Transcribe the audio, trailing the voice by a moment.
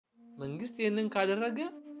መንግስት ይሄንን ካደረገ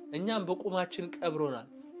እኛም በቁማችን ቀብሮናል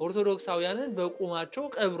ኦርቶዶክሳውያንን በቁማቸው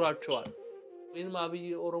ቀብሯቸዋል ወይንም አብይ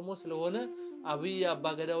ኦሮሞ ስለሆነ አብይ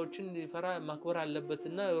አባገዳዎችን ይፈራ ማክበር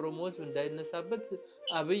አለበትና ኦሮሞስ እንዳይነሳበት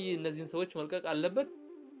አብይ እነዚህን ሰዎች መልቀቅ አለበት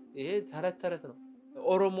ይሄ ተረት ነው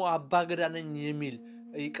ኦሮሞ አባገዳ ነኝ የሚል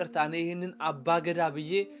ይቅርታ እኔ ይሄንን አባገዳ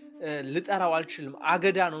ብዬ ልጠራው አልችልም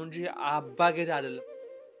አገዳ ነው እንጂ አባገዳ አይደለም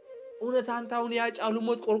እውነት አንታውን ያጫሉ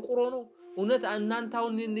ሞት ቆርቆሮ ነው እውነት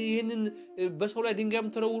እናንታውን ይሄንን በሰው ላይ ድንጋይም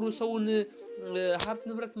ተረውሩ ሰውን ሀብት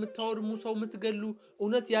ንብረት ምታወድሙ ሰው ምትገሉ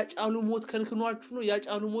እውነት ያጫሉ ሞት ከንክኗችሁ ነው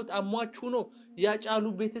ያጫሉ ሞት አሟችሁ ነው ያጫሉ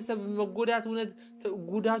ቤተሰብ መጎዳት እውነት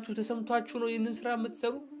ጉዳቱ ተሰምቷችሁ ነው ይሄንን ስራ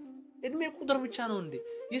የምትሰሩ እድሜ ቁጥር ብቻ ነው እንዴ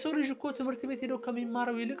የሰው ልጅ እኮ ትምህርት ቤት ሄዶ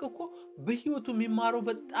ከሚማረው ይልቅ እኮ በህይወቱ የሚማረው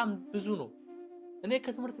በጣም ብዙ ነው እኔ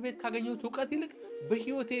ከትምህርት ቤት ካገኘሁት ዕውቀት ይልቅ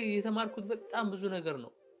በህይወቴ የተማርኩት በጣም ብዙ ነገር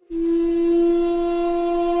ነው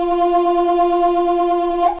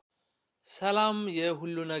ሰላም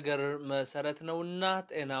የሁሉ ነገር መሰረት ነውና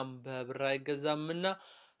ጤናም በብር አይገዛምና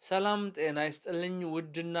ሰላም ጤና ይስጥልኝ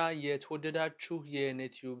ውድና የተወደዳችሁ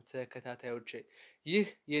የዩኒቲዩብ ተከታታዮቼ ይህ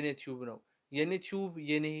የዩኒቲዩብ ነው የዩኒቲዩብ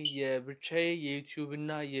የኔ የብቻዬ የዩቲዩብ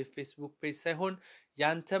እና የፌስቡክ ፔጅ ሳይሆን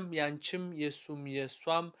ያንተም ያንቺም የሱም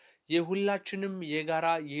የሷም የሁላችንም የጋራ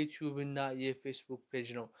የዩቲዩብ እና የፌስቡክ ፔጅ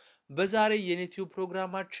ነው በዛሬ የዩኒቲዩብ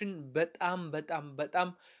ፕሮግራማችን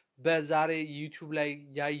በጣም በዛሬ ዩቲዩብ ላይ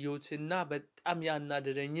ያየሁትና በጣም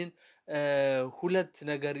ያናደደኝን ሁለት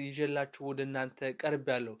ነገር ይዤላችሁ ወደናንተ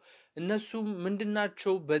ቀርቤያለሁ እነሱ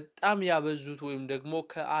ምንድናቸው በጣም ያበዙት ወይም ደግሞ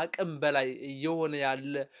ከአቅም በላይ የሆነ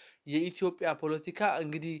ያለ የኢትዮጵያ ፖለቲካ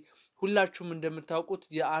እንግዲህ ሁላችሁም እንደምታውቁት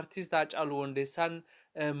የአርቲስት አጫሉ ወንዴሳን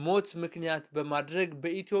ሞት ምክንያት በማድረግ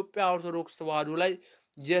በኢትዮጵያ ኦርቶዶክስ ተዋህዶ ላይ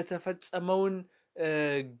የተፈጸመውን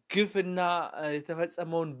ግፍና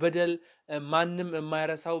የተፈጸመውን በደል ማንንም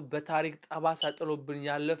የማይረሳው በታሪክ ጠባሳ ጥሎብን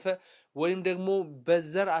ያለፈ ወይም ደግሞ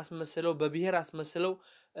በዘር አስመስለው በብሔር አስመስለው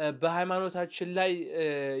በሃይማኖታችን ላይ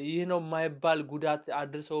ይህ ነው የማይባል ጉዳት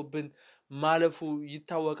አድርሰውብን ማለፉ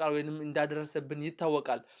ይታወቃል ወይንም እንዳደረሰብን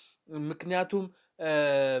ይታወቃል ምክንያቱም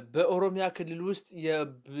በኦሮሚያ ክልል ውስጥ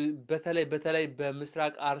በተለይ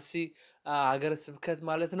በምስራቅ አርሲ ሀገረ ስብከት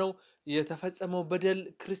ማለት ነው የተፈጸመው በደል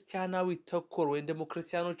ክርስቲያናዊ ተኮር ወይም ደግሞ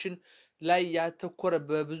ክርስቲያኖችን ላይ ያተኮረ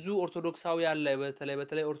በብዙ ኦርቶዶክሳውያን ላይ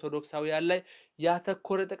በተለይ ኦርቶዶክሳውያን ላይ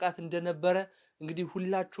ያተኮረ ጥቃት እንደነበረ እንግዲህ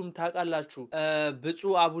ሁላችሁም ታውቃላችሁ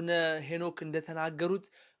ብፁዕ አቡነ ሄኖክ እንደተናገሩት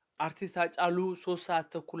አርቲስት አጫሉ 3 ሰዓት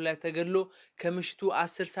ተኩል ላይ ተገድሎ ከምሽቱ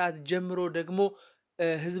 10 ሰዓት ጀምሮ ደግሞ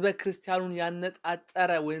ህዝበ ክርስቲያኑን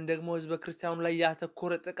ያነጣጠረ ወይም ደግሞ ህዝበ ክርስቲያኑ ላይ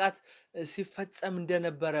ያተኮረ ጥቃት ሲፈጸም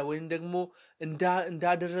እንደነበረ ወይም ደግሞ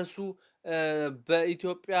እንዳደረሱ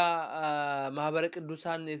በኢትዮጵያ ማህበረ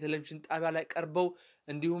ቅዱሳን የቴሌቪዥን ጣቢያ ላይ ቀርበው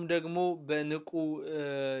እንዲሁም ደግሞ በንቁ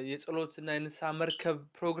የጸሎትና የንስሐ መርከብ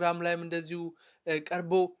ፕሮግራም ላይም እንደዚሁ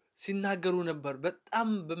ቀርበው ሲናገሩ ነበር በጣም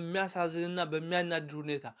በሚያሳዝንና በሚያናድድ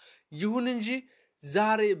ሁኔታ ይሁን እንጂ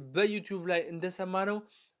ዛሬ በዩቲዩብ ላይ እንደሰማነው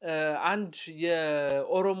አንድ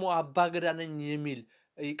የኦሮሞ አባገዳ ነኝ የሚል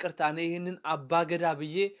ይቅርታ እኔ ይሄንን አባገዳ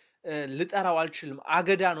ብዬ ልጠራው አልችልም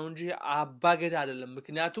አገዳ ነው እንጂ አባገዳ አይደለም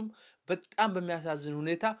ምክንያቱም በጣም በሚያሳዝን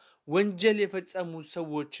ሁኔታ ወንጀል የፈጸሙ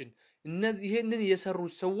ሰዎችን እነዚህ ይሄንን የሰሩ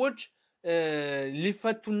ሰዎች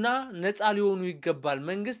ሊፈቱና ነፃ ሊሆኑ ይገባል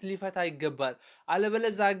መንግስት ሊፈታ ይገባል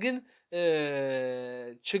አለበለዚያ ግን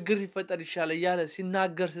ችግር ሊፈጠር ይችላል ያለ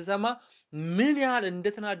ሲናገር ሲሰማ ምን ያህል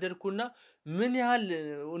እንደተናደርኩና ምን ያህል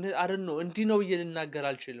አረነው እንዲህ ነው ይልናገር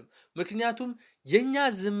አልችልም ምክንያቱም የኛ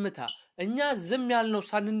ዝምታ እኛ ዝም ያልነው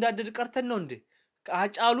ሳንንዳደድ ቀርተን ነው እንዴ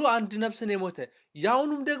አጫሉ አንድ ነፍስን የሞተ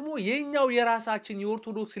ያውንም ደግሞ የኛው የራሳችን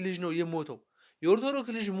የኦርቶዶክስ ልጅ ነው የሞተው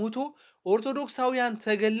የኦርቶዶክስ ልጅ ሞቶ ኦርቶዶክሳውያን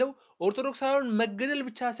ተገለው ኦርቶዶክሳውያን መገደል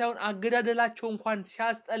ብቻ ሳይሆን አገዳደላቸው እንኳን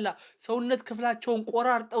ሲያስጠላ ሰውነት ክፍላቸውን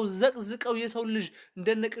ቆራርጠው ዘቅዝቀው የሰው ልጅ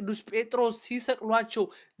እንደነ ቅዱስ ጴጥሮስ ሲሰቅሏቸው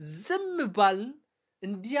ዝም ባል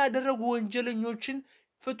እንዲያደረጉ ወንጀለኞችን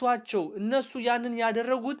ፍቷቸው እነሱ ያንን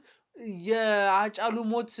ያደረጉት የአጫሉ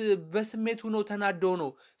ሞት በስሜቱ ነው ተናደው ነው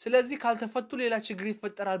ስለዚህ ካልተፈቱ ሌላ ችግር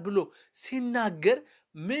ይፈጠራል ብሎ ሲናገር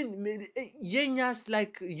ምን የኛስ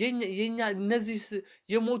ላይክ የኛ እነዚህ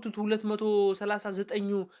የሞቱት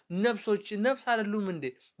 239 ነፍሶች ነፍስ አይደሉም እንዴ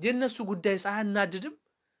የነሱ ጉዳይ ሳያናድድም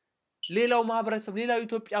ሌላው ማህበረሰብ ሌላው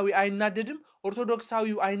ኢትዮጵያዊ አይናደድም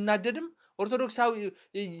ኦርቶዶክሳዊው አይናደድም ኦርቶዶክሳዊ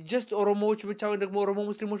just ኦሮሞዎች ብቻ ወይ ደግሞ ኦሮሞ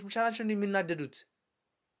ሙስሊሞች ብቻ ናቸው የሚናደዱት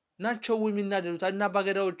ናቸው የሚናደዱት እና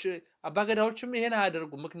አባገዳዎችም ይሄን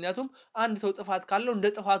አያደርጉም ምክንያቱም አንድ ሰው ጥፋት ካለው እንደ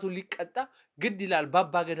ጥፋቱ ሊቀጣ ግድ ይላል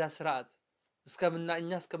በአባገዳ ስርዓት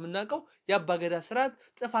እስከምናቀው ያባገዳ ስርዓት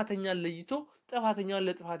ጥፋተኛን ለይቶ ጥፋተኛን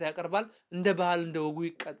ለጥፋት ያቀርባል እንደ ባህል እንደ ወጉ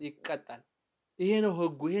ይቀጣል ይሄ ነው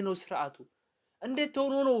ህጉ ይሄ ነው ስርዓቱ እንዴት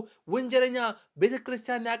ሆኖ ነው ወንጀለኛ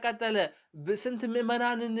ቤተክርስቲያን ያቃጠለ በስንት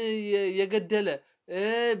ምዕመናንን የገደለ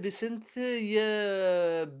በስንት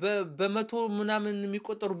በመቶ ምናምን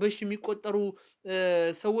የሚቆጠሩ በሺ የሚቆጠሩ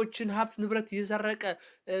ሰዎችን ሀብት ንብረት የሰረቀ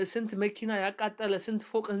ስንት መኪና ያቃጠለ ስንት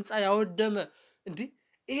ፎቅ ህንጻ ያወደመ እንዴ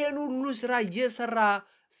ይሄን ሁሉ ስራ እየሰራ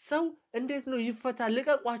ሰው እንዴት ነው ይፈታ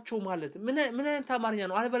ልቀቋቸው ማለት ምን አይነት አማርኛ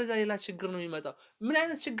ነው አልበለዚያ ሌላ ችግር ነው የሚመጣው ምን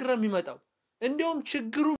አይነት ችግር ነው የሚመጣው እንደውም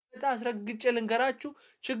ችግሩ መጣ አስረግጬ ልንገራችሁ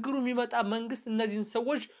ችግሩ የሚመጣ መንግስት እነዚህን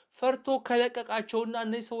ሰዎች ፈርቶ ከለቀቃቸውና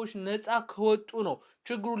እነዚህ ሰዎች ነፃ ከወጡ ነው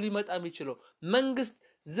ችግሩ ሊመጣ የሚችለው መንግስት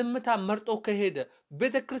ዝምታ መርጦ ከሄደ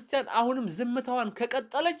ቤተክርስቲያን አሁንም ዝምታዋን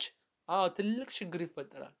ከቀጠለች ትልቅ ችግር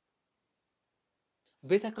ይፈጠራል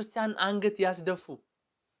ቤተክርስቲያን አንገት ያስደፉ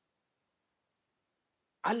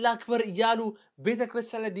አላህ አክበር እያሉ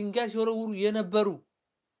ቤተክርስቲያን ላይ ድንጋይ ሲወረውሩ የነበሩ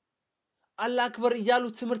አላህ አክበር እያሉ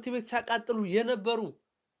ትምህርት ቤት ሲያቃጥሉ የነበሩ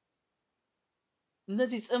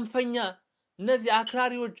እነዚህ ጽንፈኛ እነዚህ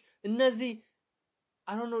አክራሪዎች እነዚህ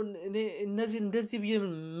እነዚህ እንደዚህ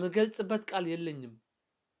በመገልጽበት ቃል የለኝም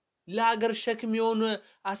ለሀገር ሸክም የሆነ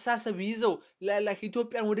አሳሰብ ይዘው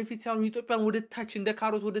ኢትዮጵያን ወደፊት ሳይሆን ኢትዮጵያን ወደ ታች እንደ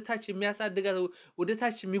ካሮት ወደ ታች የሚያሳድጋት ወደ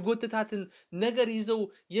ታች የሚጎትታትን ነገር ይዘው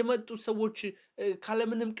የመጡ ሰዎች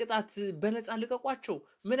ካለምንም ቅጣት በነፃ ልቀቋቸው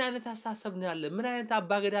ምን አይነት አሳሰብ ነው ያለ ምን አይነት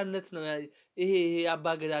አባገዳነት ነው ይሄ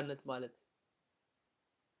አባገዳነት ማለት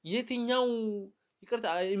የትኛው ይቅርታ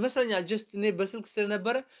ይመስለኛል ጀስት እኔ በስልክ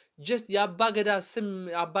ስለነበረ ጀስት ያባገዳ ስም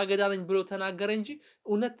አባገዳ ነኝ ብሎ ተናገረ እንጂ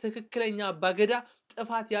እውነት ትክክለኛ አባገዳ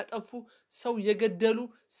ጥፋት ያጠፉ ሰው የገደሉ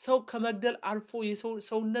ሰው ከመግደል አልፎ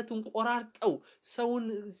ሰውነቱን ቆራርጠው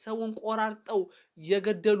ሰውን ቆራርጠው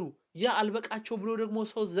የገደሉ ያ አልበቃቸው ብሎ ደግሞ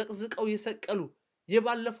ሰው ዘቅዝቀው የሰቀሉ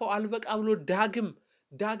የባለፈው አልበቃ ብሎ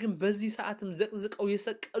ዳግም በዚህ ሰዓትም ዘቅዝቀው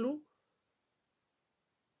የሰቀሉ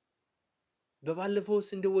በባለፈው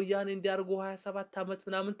እንደ ወያኔ እንዲያርጎ 27 አመት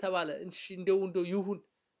ምናምን ተባለ እሺ እንደው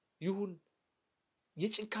ይሁን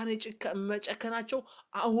የጭካኔ መጨከናቸው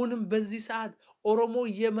አሁንም በዚህ ሰዓት ኦሮሞ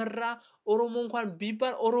እየመራ ኦሮሞ እንኳን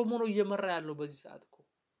ቢባል ኦሮሞ ነው እየመራ ያለው በዚህ ሰዓት እኮ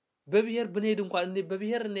በብሔር ብንሄድ እንኳን እኔ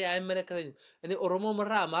በብሔር እኔ አይመለከተኝም እኔ ኦሮሞ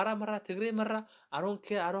መራ አማራ መራ ትግሬ መራ I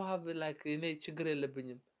don't have like እኔ ችግር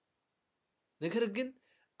የለብኝም ነገር ግን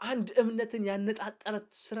አንድ እምነትን ያነጣጠረ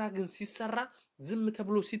ስራ ግን ሲሰራ ዝም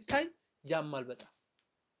ተብሎ ሲታይ ያማል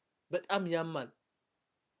በጣም ያማል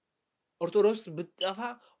ኦርቶዶክስ ብትጠፋ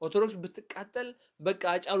ኦርቶዶክስ ብትቃጠል በቃ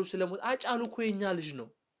አጫሉ ስለሞት አጫሉ እኮ የኛ ልጅ ነው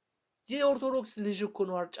የኦርቶዶክስ ልጅ እኮ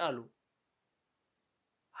ነው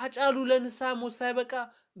አጫሉ ለንሳ ሞት ሳይበቃ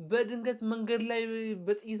በድንገት መንገድ ላይ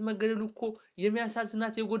በጥይት መገደሉ እኮ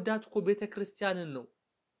የሚያሳዝናት የጎዳት እኮ ቤተክርስቲያንን ነው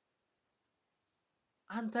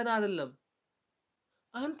አንተን አይደለም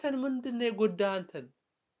አንተን ምንድነው የጎዳ አንተን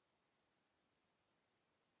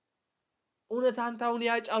እውነት አንታውን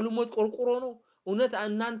ያጫሉ ሞት ቆርቆሮ ነው እውነት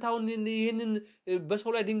እናንታውን ይሄንን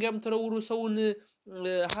በሰው ላይ ድንጋይም ተረውሩ ሰውን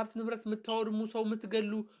ሀብት ንብረት ምታወድሙ ሰው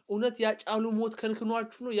ምትገሉ እውነት ያጫሉ ሞት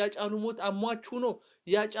ከንክኗችሁ ነው ያጫሉ ሞት አሟችሁ ነው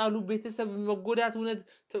ያጫሉ ቤተሰብ መጎዳት እውነት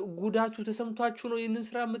ጉዳቱ ተሰምቷችሁ ነው ይሄንን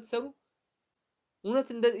ስራ የምትሰሩ እውነት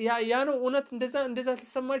ያ ነው እውነት እንደዛ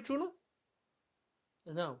ተሰማችሁ ነው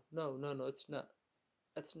no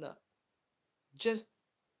it's not just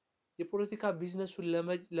የፖለቲካ ቢዝነሱን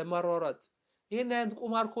ለማሯሯጥ ይሄን አይነት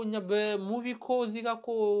ቁማርኮኛ በሙቪ ኮ እዚህ ጋር ኮ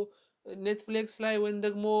ኔትፍሊክስ ላይ ወይ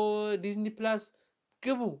ደግሞ ዲዝኒ ፕላስ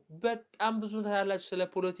ግቡ በጣም ብዙ ታያላችሁ ስለ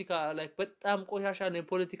ፖለቲካ ላይክ በጣም ቆሻሻ ነው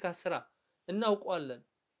የፖለቲካ ስራ እናውቀዋለን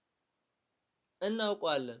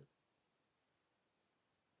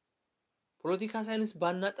ፖለቲካ ሳይንስ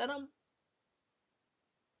ባናጠናም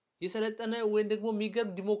የሰለጠነ ወይ ደግሞ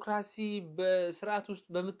የሚገርም ዲሞክራሲ በስርዓት ውስጥ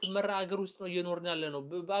በመትመራ ሀገር ውስጥ ነው እየኖርን ያለ ነው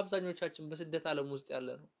በአብዛኞቻችን በስደት ዓለም ውስጥ ያለ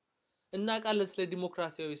ነው እናቃለን ስለ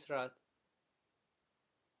ዲሞክራሲያዊ ስርዓት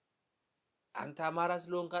አንተ አማራ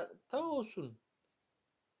ስለሆንክ ተውሱን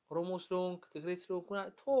ኦሮሞ ስለሆንክ ትግሬ ስለሆንክ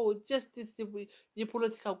just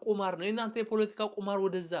የፖለቲካ ቁማር ነው እናንተ የፖለቲካ ቁማር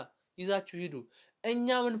ወደዛ ይዛችሁ ሂዱ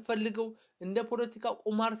እኛ ምን ፈልገው እንደ ፖለቲካ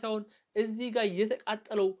ቁማር ሳይሆን እዚህ ጋር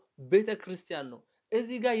የተቃጠለው ቤተክርስቲያን ነው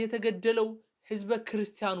እዚህ ጋር የተገደለው ህዝበ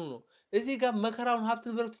ክርስቲያኑ ነው እዚህ ጋር መከራውን ሀብት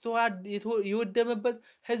ንብረት ይወደመበት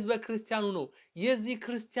ህዝበ ክርስቲያኑ ነው የዚህ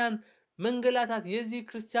ክርስቲያን መንገላታት የዚህ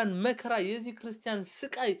ክርስቲያን መከራ የዚህ ክርስቲያን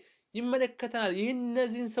ስቃይ ይመለከተናል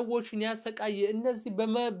እነዚህን ሰዎችን ያሰቃየ እነዚህ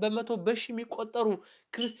በመቶ በሺ የሚቆጠሩ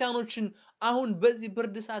ክርስቲያኖችን አሁን በዚህ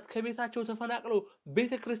ብርድ ሰዓት ከቤታቸው ተፈናቅለው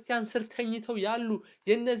ቤተክርስቲያን ስር ተኝተው ያሉ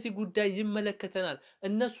የነዚህ ጉዳይ ይመለከተናል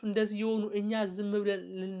እነሱ እንደዚህ የሆኑ እኛ ዝም ብለን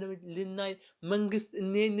ልናይ መንግስት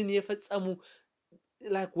እነኝን የፈጸሙ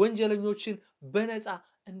like ወንጀለኞችን በነፃ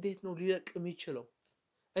እንዴት ነው ሊለቅ የሚችለው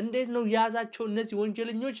እንዴት ነው ያዛቸው እነዚህ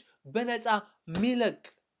ወንጀለኞች በነፃ ሚለቅ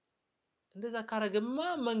እንደዛ ካረገማ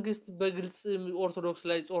መንግስት በግልጽ ኦርቶዶክስ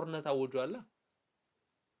ላይ ጦርነት አወጇል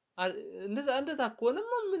እንደዛ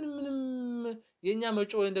ከሆነማ ምንም የኛ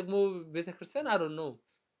መጮ ወይ ደግሞ ቤተክርስቲያን I don't know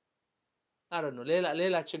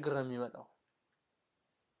ሌላ ችግር ነው የሚመጣው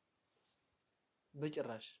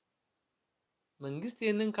በጭራሽ መንግስት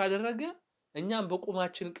ይሄንን ካደረገ እኛም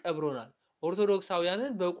በቁማችን ቀብሮናል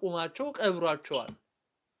ኦርቶዶክሳውያንን በቁማቸው ቀብሯቸዋል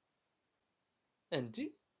እንጂ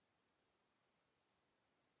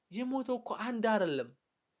የሞተው እኮ አንድ አይደለም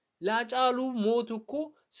ላጫሉ ሞት እኮ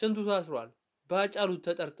ስንቱ ታስሯል ባጫሉ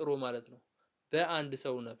ተጠርጥሮ ማለት ነው በአንድ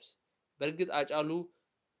ሰው ነፍስ በርግጥ አጫሉ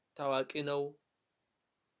ታዋቂ ነው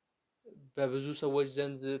በብዙ ሰዎች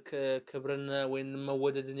ዘንድ ክብርና ወይንም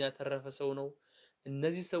መወደድን ያተረፈ ሰው ነው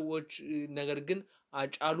እነዚህ ሰዎች ነገር ግን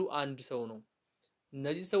አጫሉ አንድ ሰው ነው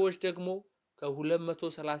እነዚህ ሰዎች ደግሞ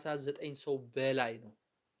ከ239 ሰው በላይ ነው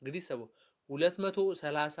እንግዲህ ሰው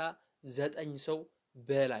 239 ሰው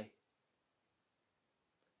በላይ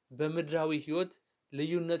በምድራዊ ህይወት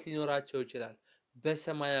ልዩነት ሊኖራቸው ይችላል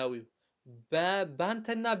በሰማያዊው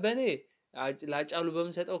በባንተና በኔ ላጫሉ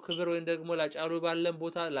በመሰጠው ክብር ወይ ደግሞ ላጫሉ ባለን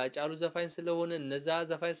ቦታ ላጫሉ ዘፋኝ ስለሆነ እነዛ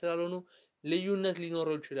ዘፋኝ ስላልሆኑ ልዩነት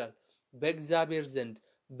ሊኖረው ይችላል በእግዚአብሔር ዘንድ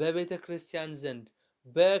በቤተክርስቲያን ዘንድ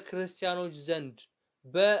በክርስቲያኖች ዘንድ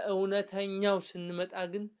በእውነተኛው ስንመጣ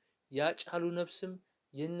ግን ያጫሉ ነፍስም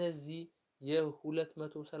የነዚህ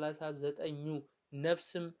የ239ኙ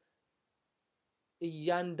ነፍስም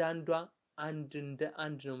እያንዳንዷ አንድ እንደ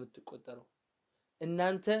አንድ ነው የምትቆጠረው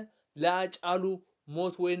እናንተ ላጫሉ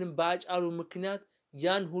ሞት ወይንም ባጫሉ ምክንያት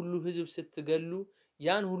ያን ሁሉ ህዝብ ስትገሉ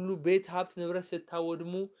ያን ሁሉ ቤት ሀብት ንብረት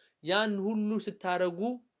ስታወድሙ ያን ሁሉ ስታረጉ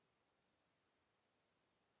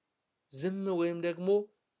ዝም ወይም ደግሞ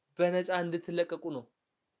በነፃ እንድትለቀቁ ነው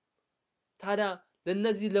ታዲያ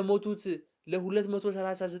ለነዚህ ለሞቱት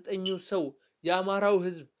ለ239 ሰው ያማራው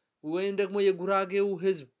ህዝብ ወይም ደግሞ የጉራጌው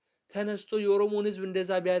ህዝብ ተነስቶ የኦሮሞን ህዝብ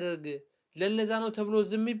እንደዛ ቢያደርግ ለነዛ ነው ተብሎ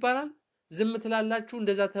ዝም ይባላል ዝም ትላላችሁ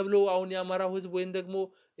እንደዛ ተብሎ አሁን ያማራው ህዝብ ወይም ደግሞ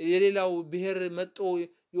የሌላው ብሔር መጥቶ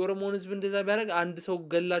የኦሮሞን ህዝብ እንደዛ ቢያደርግ አንድ ሰው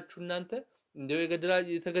ገላችሁ እናንተ እንደው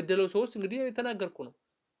የተገደለው ሰውስ እንግዲህ የተናገርኩ ነው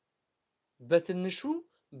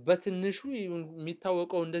በትንሹ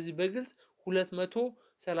የሚታወቀው እንደዚህ በግልጽ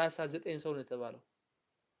 239 ሰው ነው የተባለው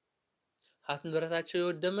ሀብት ንብረታቸው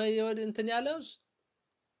የወደመ እንትን ያለውስ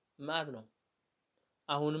ማት ነው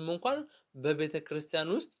አሁንም እንኳን በቤተክርስቲያን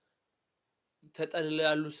ውስጥ ተጠልለው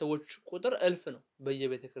ያሉ ሰዎች ቁጥር እልፍ ነው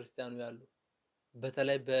በየቤተክርስቲያኑ ያሉ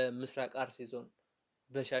በተለይ በምስራቅ አርሲ ዞን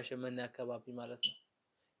በሻሸመኔ አካባቢ ማለት ነው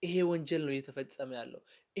ይሄ ወንጀል ነው እየተፈጸመ ያለው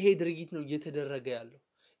ይሄ ድርጊት ነው እየተደረገ ያለው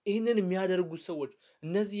ይሄንን የሚያደርጉ ሰዎች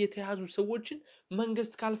እነዚህ የተያዙ ሰዎችን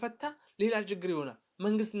መንግስት ካልፈታ ሌላ ችግር ይሆናል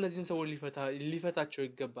መንግስት እነዚህን ሰዎች ሊፈታቸው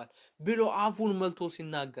ይገባል ብሎ አፉን መልቶ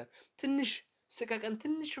ሲናገር ትንሽ ስቀቀን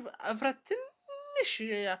ትንሽ አፍረት ትንሽ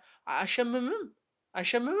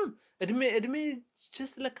አሸምምም እድሜ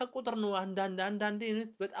just ለካ ቁጥር ነው አንዳንዴ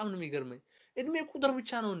በጣም ነው የሚገርመኝ እድሜ ቁጥር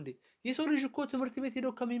ብቻ ነው እንዴ የሰው ልጅ እኮ ትምህርት ቤት ሄዶ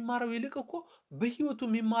ከሚማረው ይልቅ እኮ በህይወቱ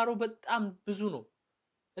የሚማረው በጣም ብዙ ነው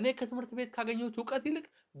እኔ ከትምህርት ቤት ካገኘሁት ዕውቀት ይልቅ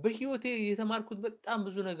በህይወቴ የተማርኩት በጣም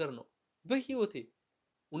ብዙ ነገር ነው በህይወቴ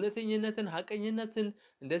እውነተኝነትን ሐቀኝነትን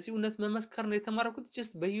እንደዚህ እውነት መመስከር ነው የተማርኩት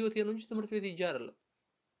just በህይወቴ ነው እንጂ ትምህርት ቤት ሄጄ አይደለም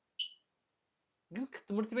ግን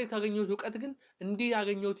ትምህርት ቤት ካገኘሁት ዕውቀት ግን እንዲህ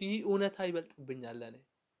ያገኘሁት ይህ እውነታ ይበልጥብኛል ለኔ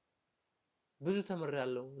ብዙ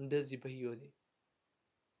ተምሬያለሁ እንደዚህ በህይወቴ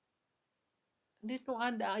እንዴት ነው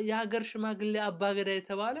አንድ የሀገር ሽማግሌ አባገዳ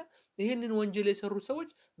የተባለ ይሄንን ወንጀል የሰሩ ሰዎች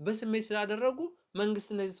በስሜት ስላደረጉ መንግስት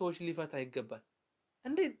እነዚህ ሰዎች ሊፈታ ይገባል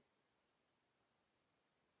እንዴት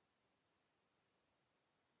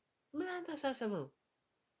ምን አታሳሰብ ነው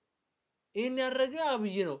ይሄን ያደረገ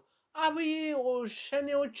አብይ ነው አብይ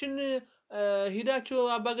ሸኔዎችን ሂዳችሁ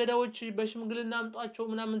አባገዳዎች በሽምግልና አምጧቸው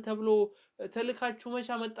ምናምን ተብሎ ተልካችሁ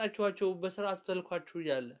መቻ መጣችኋቸው በስርዓቱ ተልኳችሁ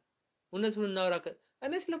ይያለ እውነቱን እናወራ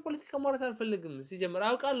እኔ ስለ ፖለቲካ ማውራት አልፈልግም ሲጀምር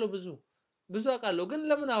አውቃለሁ ብዙ አውቃለሁ ግን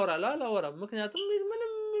ለምን አወራለሁ አላወራም ምክንያቱም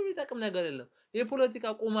ምንም የሚጠቅም ነገር የለም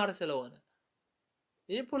የፖለቲካ ቁማር ስለሆነ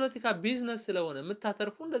የፖለቲካ ቢዝነስ ስለሆነ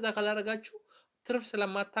የምታተርፉ እንደዛ ካላረጋችሁ ትርፍ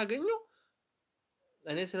ስለማታገኙ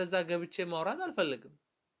እኔ ስለዛ ገብቼ ማውራት አልፈልግም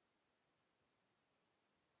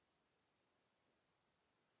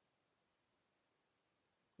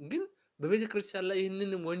ግን በቤተክርስቲያን ላይ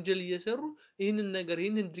ይህንን ወንጀል እየሰሩ ይህንን ነገር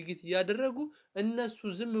ይህንን ድርጊት ያደረጉ እነሱ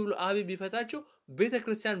ዝም ብሎ አብይ ቢፈታቸው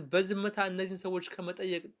ቤተክርስቲያን በዝምታ እነዚህን ሰዎች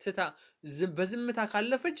ከመጠየቅ ትታ በዝምታ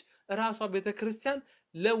ካለፈች ራሷ ቤተክርስቲያን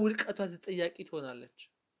ለውድቀቷ ተጠያቂ ትሆናለች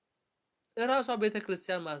ራሷ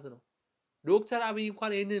ቤተክርስቲያን ማለት ነው ዶክተር አብይ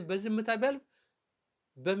እንኳን ይህንን በዝምታ ቢያልፍ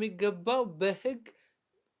በሚገባው በህግ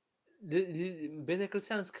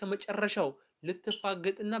ቤተክርስቲያን እስከመጨረሻው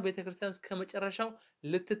ልትፋገጥና ቤተክርስቲያን እስከመጨረሻው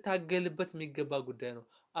ልትታገልበት የሚገባ ጉዳይ ነው።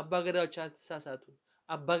 አባገዳዎች አትሳሳቱ።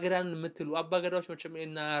 አባገዳን የምትሉ አባገዳዎች መቼም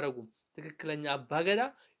እና ያረጉም ትክክለኛ አባገዳ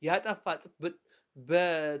ያጠፋ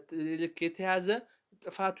በልክ የተያዘ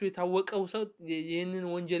ጥፋቱ የታወቀው ሰው ይህንን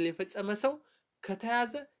ወንጀል የፈጸመ ሰው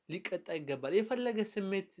ከተያዘ ሊቀጣ ይገባል። የፈለገ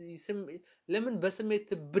ስሜት ለምን በስሜት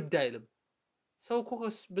ብድ አይልም? ሰው እኮ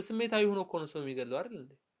በስሜታዊ ሆኖ እኮ ነው ሰው የሚገለው አይደል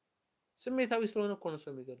እንዴ? ስሜታዊ ስለሆነ እኮ ነው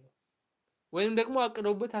ሰው የሚገለው። ወይም ደግሞ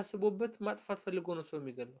አቅደውበት አስቦበት ማጥፋት ፈልጎ ነው ሰው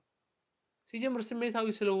የሚገለው። ሲጀምር ስሜታዊ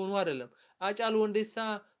ስለሆኑ አይደለም። አጫሉ ወንዴሳ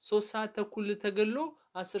 3 ሰዓት ተኩል ተገሎ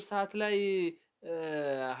 10 ሰዓት ላይ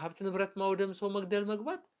ሀብት ንብረት ማውደም ሰው መግደል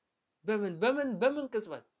መግባት በምን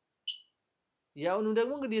ቅጽበት? ያውኑ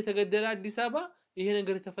ደግሞ እንግዲህ የተገደለ አዲስ አበባ ይሄ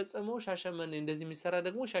ነገር የተፈጸመው ሻሸመኔ እንደዚህ የሚሰራ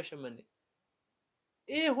ደግሞ ሻሸመኔ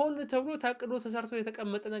ይሄ ሆን ተብሎ ታቅዶ ተሰርቶ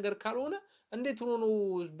የተቀመጠ ነገር ካልሆነ እንዴት ሆኖ ነው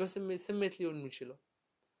በስሜት ሊሆን የሚችለው?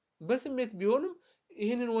 በስሜት ቢሆንም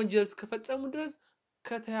ይሄንን ወንጀል እስከፈጸሙ ድረስ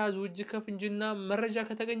ከተያዙ እጅ ከፍንጅና መረጃ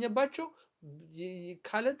ከተገኘባቸው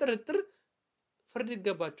ካለ ጥርጥር ፍርድ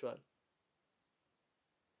ይገባቸዋል።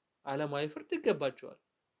 ዓለማዊ ፍርድ ይገባቸዋል።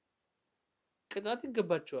 ቅጣት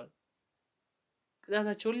ይገባቸዋል።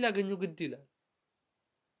 ቅጣታቸውን ሊያገኙ ግድ ይላል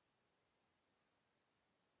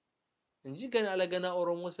እንጂ ገና ለገና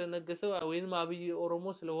ኦሮሞ ስለነገሰው ወይንም አብይ ኦሮሞ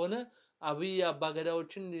ስለሆነ አብይ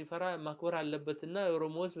አባገዳዎችን ሊፈራ ማክበር አለበትና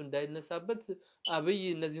ኦሮሞ ህዝብ እንዳይነሳበት አብይ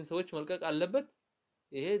እነዚህን ሰዎች መልቀቅ አለበት።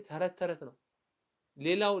 ይሄ ተረት ነው።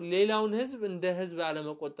 ሌላውን ህዝብ እንደ ህዝብ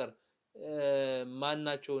አለመቆጠር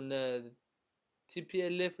ማናቸው እነ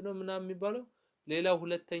ቲፒኤልኤፍ ነው ምናምን የሚባለው ሌላው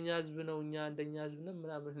ሁለተኛ ህዝብ ነው እኛ አንደኛ ህዝብ ነን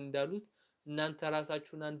ምናምን እንዳሉት እናንተ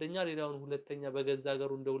ራሳችሁን አንደኛ ሌላውን ሁለተኛ በገዛ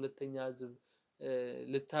ሀገሩ እንደ ሁለተኛ ህዝብ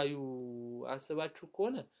ልታዩ አስባችሁ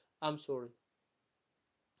ከሆነ I'm sorry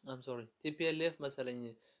ቲፒኤልኤፍ መሰለኝ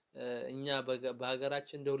እኛ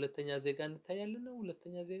በሀገራችን እንደ ሁለተኛ ዜጋ እንታያለን ነው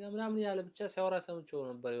ሁለተኛ ዜጋ ምናምን ያለ ብቻ ሲያወራ ሰምቼው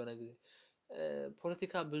ነበር የሆነ ጊዜ።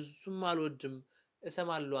 ፖለቲካ ብዙም አልወድም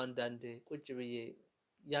እሰማለሁ አንዳንዴ ቁጭ ብዬ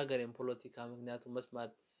ያገሬን ፖለቲካ ምክንያቱም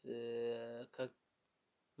መስማት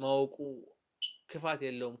ከማወቁ ክፋት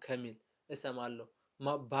የለውም ከሚል እሰማለሁ።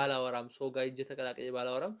 ባላወራም ሰው ጋር እጄ ተቀላቀየ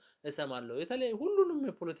ባላወራም እሰማለሁ። የተለየ ሁሉንም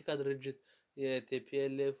የፖለቲካ ድርጅት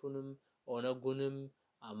የቲፒኤልኤፍንም ኦነጉንም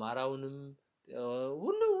አማራውንም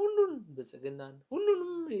ሁሉን ብልጽግናን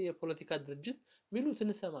ሁሉንም የፖለቲካ ድርጅት ሚሉትን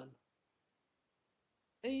እሰማለሁ።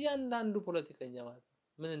 እያንዳንዱ ፖለቲከኛ ማለት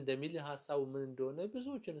ምን እንደሚል ሐሳቡ ምን እንደሆነ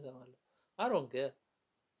ብዙዎችን እሰማለሁ። አሮንከ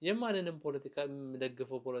የማንንም ፖለቲካ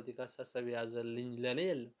የምደግፈው ፖለቲካ አሳሰብ ያዘልኝ ለኔ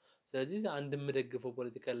የለም። ስለዚህ አንድ የምደግፈው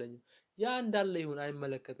ፖለቲካ የለኝም። ያ እንዳለ ይሁን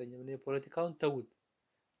አይመለከተኝም። እኔ ፖለቲካውን ተውት።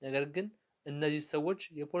 ነገር ግን እነዚህ ሰዎች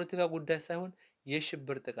የፖለቲካ ጉዳይ ሳይሆን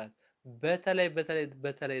የሽብር ጥቃት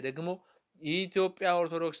በተለይ ደግሞ የኢትዮጵያ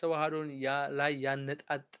ኦርቶዶክስ ተዋህዶን ላይ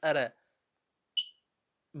ያነጣጠረ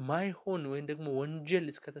ማይሆን ወይም ደግሞ ወንጀል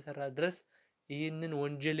እስከተሰራ ድረስ ይህንን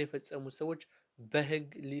ወንጀል የፈጸሙ ሰዎች በህግ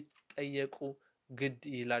ሊጠየቁ ግድ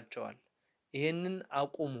ይላቸዋል። ይሄንን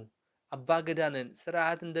አቁሙ። አባገዳነን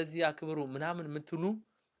ስርዓት እንደዚህ አክብሩ ምናምን ምትሉ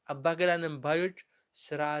አባገዳነን ባዮች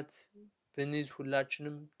ስርዓት ብንይዝ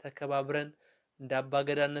ሁላችንም ተከባብረን እንደ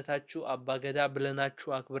አባገዳነታችሁ አባገዳ ብለናችሁ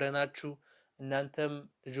አክብረናችሁ እናንተም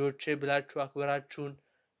ልጆቼ ብላችሁ አክብራችሁን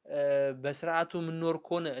በስርዓቱ ምንኖር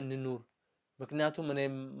ከሆነ እንኑር። ምክንያቱም እኔ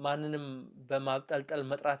ማንንም በማብጠልጠል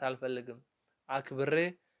መጥራት አልፈልግም። አክብሬ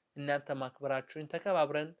እናንተ ማክብራችሁን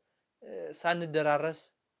ተከባብረን ሳንደራረስ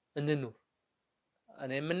እንኑር።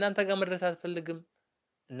 እኔም እናንተ ጋር መድረስ አልፈልግም።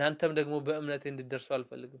 እናንተም ደግሞ በእምነቴ እንድትደርሱ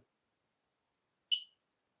አልፈልግም።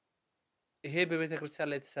 ይሄ በቤተክርስቲያን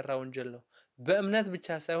ላይ የተሰራ ወንጀል ነው። በእምነት ብቻ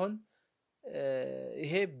ሳይሆን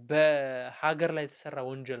ይሄ በሀገር ላይ የተሰራ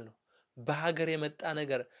ወንጀል ነው። በሀገር የመጣ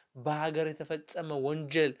ነገር በሀገር የተፈጸመ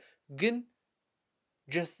ወንጀል ግን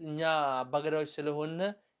ጀስት እኛ አባገዳዎች ስለሆነ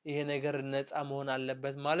ይሄ ነገር ነፃ መሆን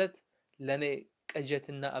አለበት ማለት ለኔ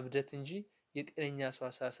ቅጀትና እብደት እንጂ የጤነኛ ሰው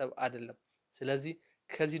አሳሰብ አይደለም። ስለዚህ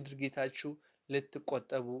ከዚህ ድርጊታችሁ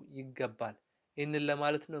ልትቆጠቡ ይገባል። ይሄንን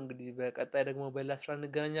ለማለት ነው። እንግዲህ በቀጣይ ደግሞ በሌላ ስራ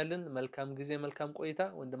እንገናኛለን። መልካም ጊዜ መልካም ቆይታ።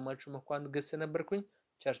 ወንድማችሁ መኳንንት ገስ ነበርኩኝ።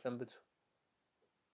 ቸር ሰንብቱ።